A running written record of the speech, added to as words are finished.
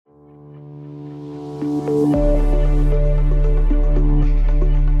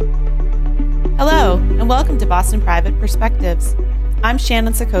Hello, and welcome to Boston Private Perspectives. I'm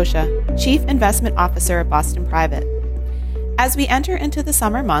Shannon Sakosha, Chief Investment Officer at Boston Private. As we enter into the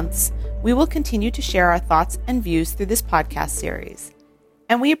summer months, we will continue to share our thoughts and views through this podcast series,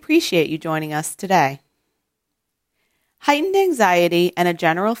 and we appreciate you joining us today. Heightened anxiety and a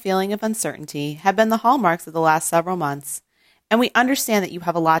general feeling of uncertainty have been the hallmarks of the last several months, and we understand that you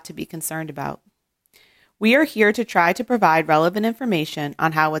have a lot to be concerned about. We are here to try to provide relevant information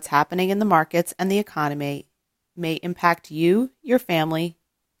on how what's happening in the markets and the economy may impact you, your family,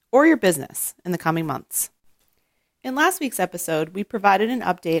 or your business in the coming months. In last week's episode, we provided an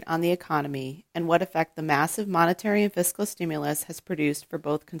update on the economy and what effect the massive monetary and fiscal stimulus has produced for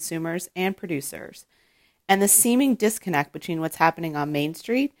both consumers and producers, and the seeming disconnect between what's happening on Main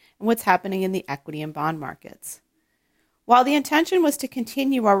Street and what's happening in the equity and bond markets. While the intention was to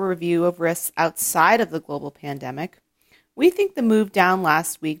continue our review of risks outside of the global pandemic, we think the move down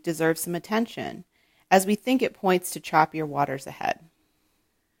last week deserves some attention, as we think it points to choppier waters ahead.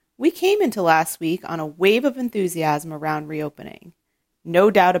 We came into last week on a wave of enthusiasm around reopening.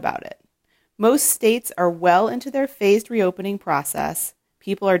 No doubt about it. Most states are well into their phased reopening process.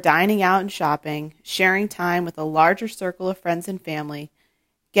 People are dining out and shopping, sharing time with a larger circle of friends and family,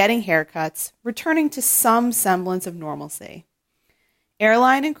 getting haircuts, returning to some semblance of normalcy.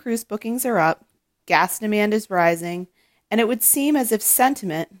 Airline and cruise bookings are up, gas demand is rising, and it would seem as if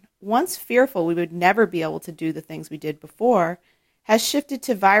sentiment, once fearful we would never be able to do the things we did before, has shifted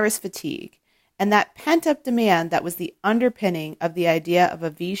to virus fatigue, and that pent-up demand that was the underpinning of the idea of a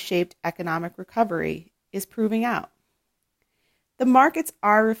V-shaped economic recovery is proving out. The markets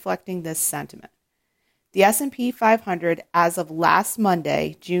are reflecting this sentiment. The S&P 500 as of last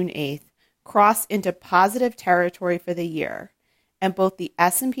Monday, June 8th, crossed into positive territory for the year, and both the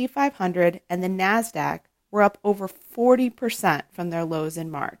S&P 500 and the NASDAQ were up over 40% from their lows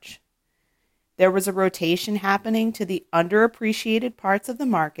in March. There was a rotation happening to the underappreciated parts of the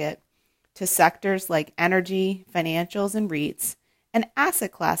market, to sectors like energy, financials, and REITs, and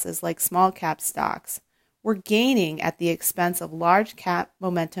asset classes like small cap stocks were gaining at the expense of large cap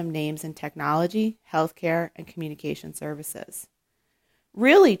momentum names in technology, healthcare, and communication services.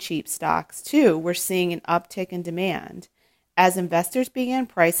 Really cheap stocks, too, were seeing an uptick in demand as investors began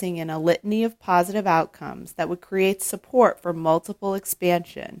pricing in a litany of positive outcomes that would create support for multiple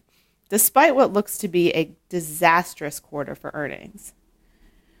expansion, despite what looks to be a disastrous quarter for earnings.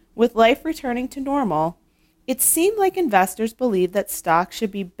 With life returning to normal, it seemed like investors believed that stocks should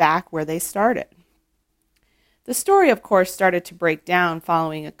be back where they started. The story, of course, started to break down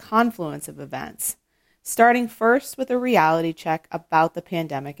following a confluence of events, starting first with a reality check about the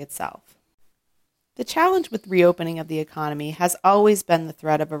pandemic itself. The challenge with reopening of the economy has always been the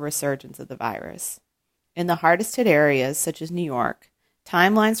threat of a resurgence of the virus. In the hardest hit areas, such as New York,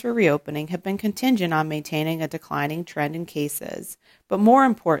 timelines for reopening have been contingent on maintaining a declining trend in cases, but more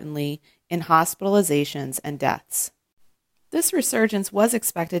importantly, in hospitalizations and deaths. This resurgence was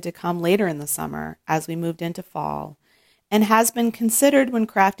expected to come later in the summer as we moved into fall, and has been considered when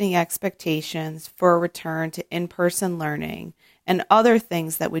crafting expectations for a return to in-person learning and other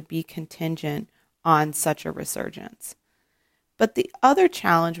things that would be contingent on such a resurgence. But the other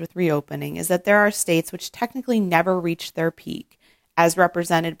challenge with reopening is that there are states which technically never reached their peak, as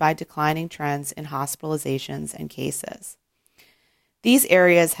represented by declining trends in hospitalizations and cases. These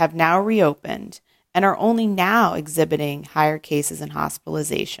areas have now reopened and are only now exhibiting higher cases and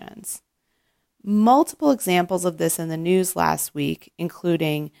hospitalizations. Multiple examples of this in the news last week,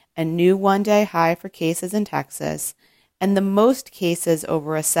 including a new one-day high for cases in Texas and the most cases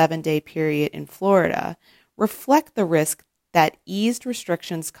over a 7-day period in Florida, reflect the risk that eased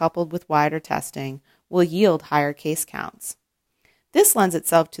restrictions coupled with wider testing will yield higher case counts. This lends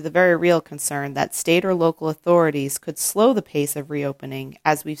itself to the very real concern that state or local authorities could slow the pace of reopening,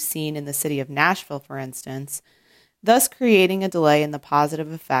 as we've seen in the city of Nashville, for instance, thus creating a delay in the positive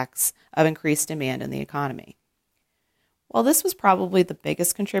effects of increased demand in the economy. While this was probably the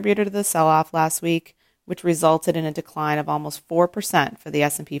biggest contributor to the sell-off last week, which resulted in a decline of almost 4% for the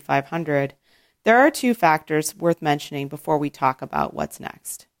S&P 500, there are two factors worth mentioning before we talk about what's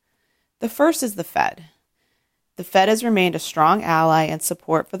next. The first is the Fed. The Fed has remained a strong ally and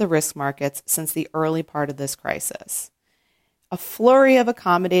support for the risk markets since the early part of this crisis. A flurry of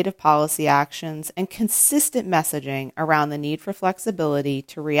accommodative policy actions and consistent messaging around the need for flexibility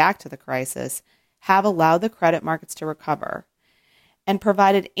to react to the crisis have allowed the credit markets to recover and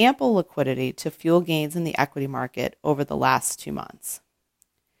provided ample liquidity to fuel gains in the equity market over the last 2 months.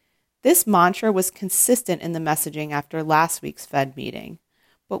 This mantra was consistent in the messaging after last week's Fed meeting,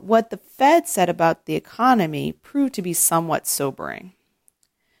 but what the Fed said about the economy proved to be somewhat sobering.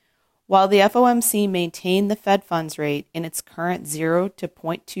 While the FOMC maintained the Fed funds rate in its current 0 to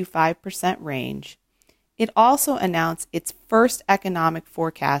 0.25% range, it also announced its first economic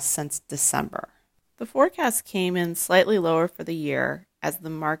forecast since December. The forecast came in slightly lower for the year, as the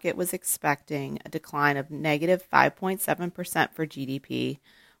market was expecting a decline of negative 5.7% for GDP,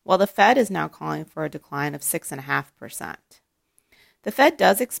 while the Fed is now calling for a decline of 6.5%. The Fed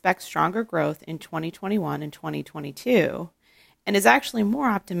does expect stronger growth in 2021 and 2022, and is actually more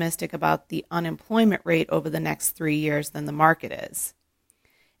optimistic about the unemployment rate over the next 3 years than the market is.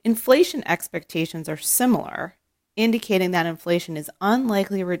 Inflation expectations are similar, indicating that inflation is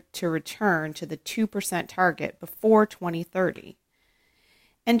unlikely to return to the 2% target before 2030.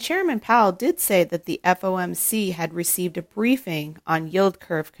 And Chairman Powell did say that the FOMC had received a briefing on yield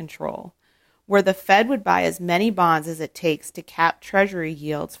curve control, where the Fed would buy as many bonds as it takes to cap Treasury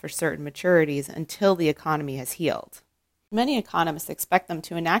yields for certain maturities until the economy has healed. Many economists expect them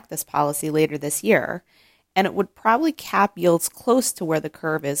to enact this policy later this year, and it would probably cap yields close to where the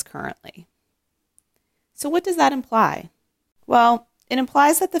curve is currently. So what does that imply? Well, it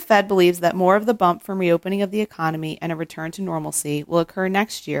implies that the Fed believes that more of the bump from reopening of the economy and a return to normalcy will occur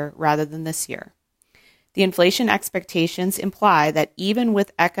next year rather than this year. The inflation expectations imply that even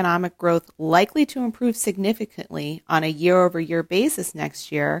with economic growth likely to improve significantly on a year-over-year basis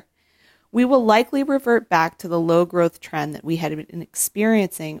next year, we will likely revert back to the low growth trend that we had been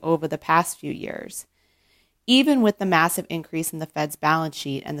experiencing over the past few years, even with the massive increase in the Fed's balance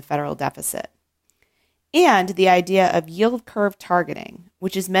sheet and the federal deficit. And the idea of yield curve targeting,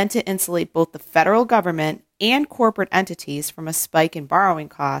 which is meant to insulate both the federal government and corporate entities from a spike in borrowing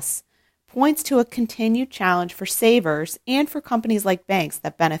costs, points to a continued challenge for savers and for companies like banks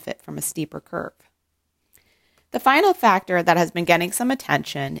that benefit from a steeper curve. The final factor that has been getting some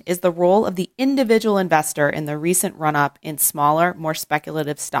attention is the role of the individual investor in the recent run-up in smaller, more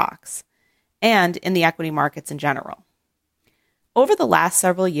speculative stocks, and in the equity markets in general. Over the last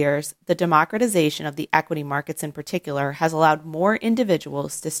several years, the democratization of the equity markets in particular has allowed more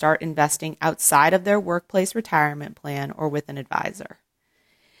individuals to start investing outside of their workplace retirement plan or with an advisor.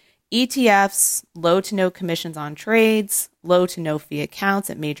 ETFs, low to no commissions on trades, low to no fee accounts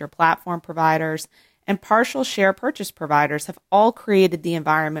at major platform providers, and partial share purchase providers have all created the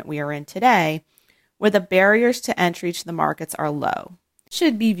environment we are in today, where the barriers to entry to the markets are low. It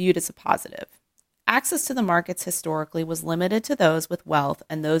should be viewed as a positive. Access to the markets historically was limited to those with wealth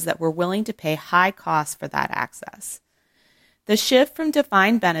and those that were willing to pay high costs for that access. The shift from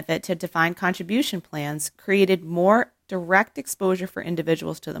defined benefit to defined contribution plans created more direct exposure for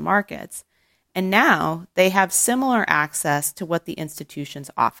individuals to the markets, and now they have similar access to what the institutions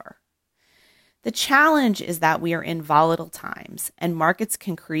offer. The challenge is that we are in volatile times, and markets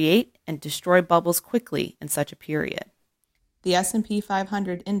can create and destroy bubbles quickly in such a period. The S&P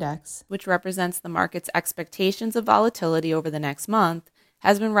 500 index, which represents the market's expectations of volatility over the next month,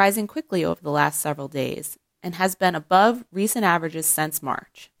 has been rising quickly over the last several days and has been above recent averages since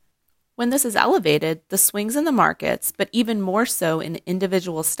March. When this is elevated, the swings in the markets, but even more so in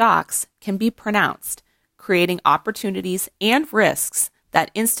individual stocks, can be pronounced, creating opportunities and risks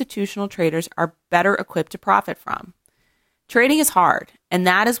that institutional traders are better equipped to profit from. Trading is hard, and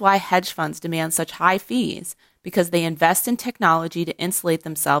that is why hedge funds demand such high fees, because they invest in technology to insulate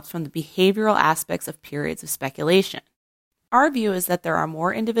themselves from the behavioral aspects of periods of speculation. Our view is that there are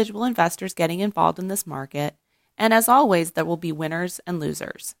more individual investors getting involved in this market, and as always, there will be winners and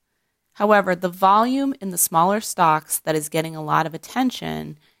losers. However, the volume in the smaller stocks that is getting a lot of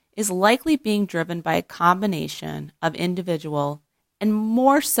attention is likely being driven by a combination of individual and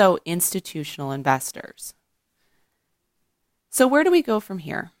more so institutional investors. So where do we go from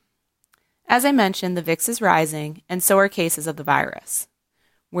here? As I mentioned, the VIX is rising, and so are cases of the virus.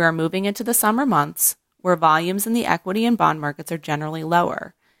 We are moving into the summer months, where volumes in the equity and bond markets are generally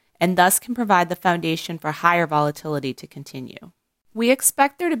lower, and thus can provide the foundation for higher volatility to continue. We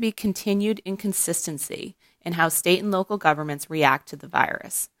expect there to be continued inconsistency in how state and local governments react to the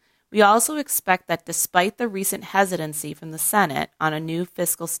virus. We also expect that despite the recent hesitancy from the Senate on a new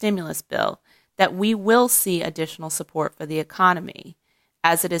fiscal stimulus bill, that we will see additional support for the economy,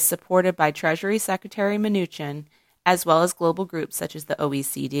 as it is supported by Treasury Secretary Mnuchin, as well as global groups such as the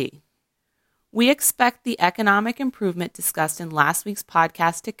OECD. We expect the economic improvement discussed in last week's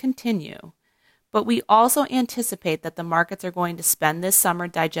podcast to continue, but we also anticipate that the markets are going to spend this summer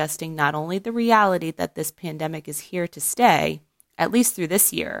digesting not only the reality that this pandemic is here to stay, at least through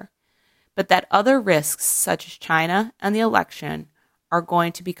this year, but that other risks such as China and the election are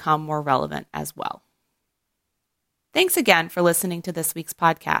going to become more relevant as well. Thanks again for listening to this week's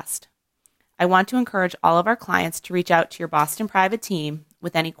podcast. I want to encourage all of our clients to reach out to your Boston Private team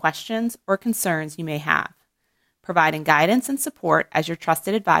with any questions or concerns you may have. Providing guidance and support as your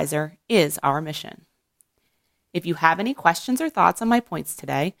trusted advisor is our mission. If you have any questions or thoughts on my points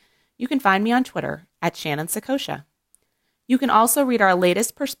today, you can find me on Twitter at Shannon Sakosha. You can also read our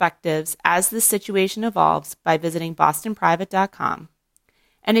latest perspectives as this situation evolves by visiting bostonprivate.com.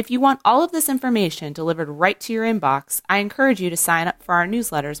 And if you want all of this information delivered right to your inbox, I encourage you to sign up for our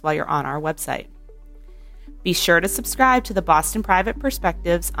newsletters while you're on our website. Be sure to subscribe to the Boston Private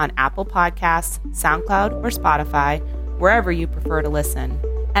Perspectives on Apple Podcasts, SoundCloud, or Spotify, wherever you prefer to listen.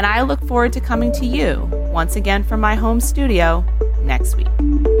 And I look forward to coming to you once again from my home studio next week.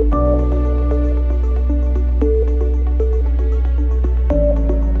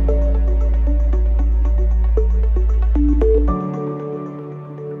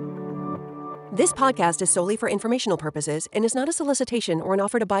 This podcast is solely for informational purposes and is not a solicitation or an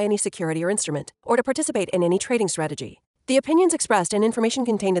offer to buy any security or instrument or to participate in any trading strategy. The opinions expressed and information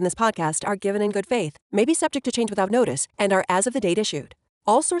contained in this podcast are given in good faith, may be subject to change without notice, and are as of the date issued.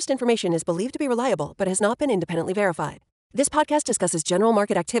 All sourced information is believed to be reliable but has not been independently verified. This podcast discusses general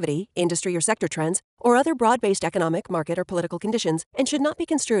market activity, industry or sector trends, or other broad-based economic, market, or political conditions and should not be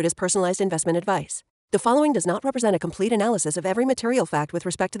construed as personalized investment advice. The following does not represent a complete analysis of every material fact with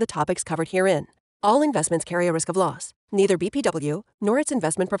respect to the topics covered herein. All investments carry a risk of loss. Neither BPW nor its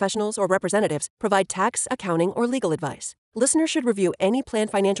investment professionals or representatives provide tax, accounting, or legal advice. Listeners should review any planned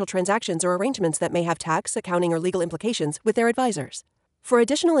financial transactions or arrangements that may have tax, accounting, or legal implications with their advisors. For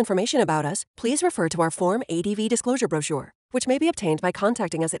additional information about us, please refer to our Form ADV disclosure brochure, which may be obtained by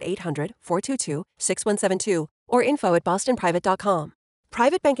contacting us at 800-422-6172 or info@bostonprivate.com.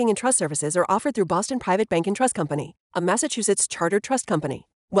 Private banking and trust services are offered through Boston Private Bank and Trust Company, a Massachusetts chartered trust company.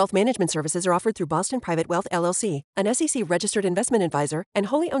 Wealth management services are offered through Boston Private Wealth LLC, an SEC-registered investment advisor and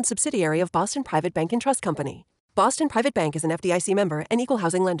wholly owned subsidiary of Boston Private Bank and Trust Company. Boston Private Bank is an FDIC member and equal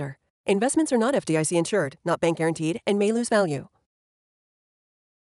housing lender. Investments are not FDIC insured, not bank guaranteed, and may lose value.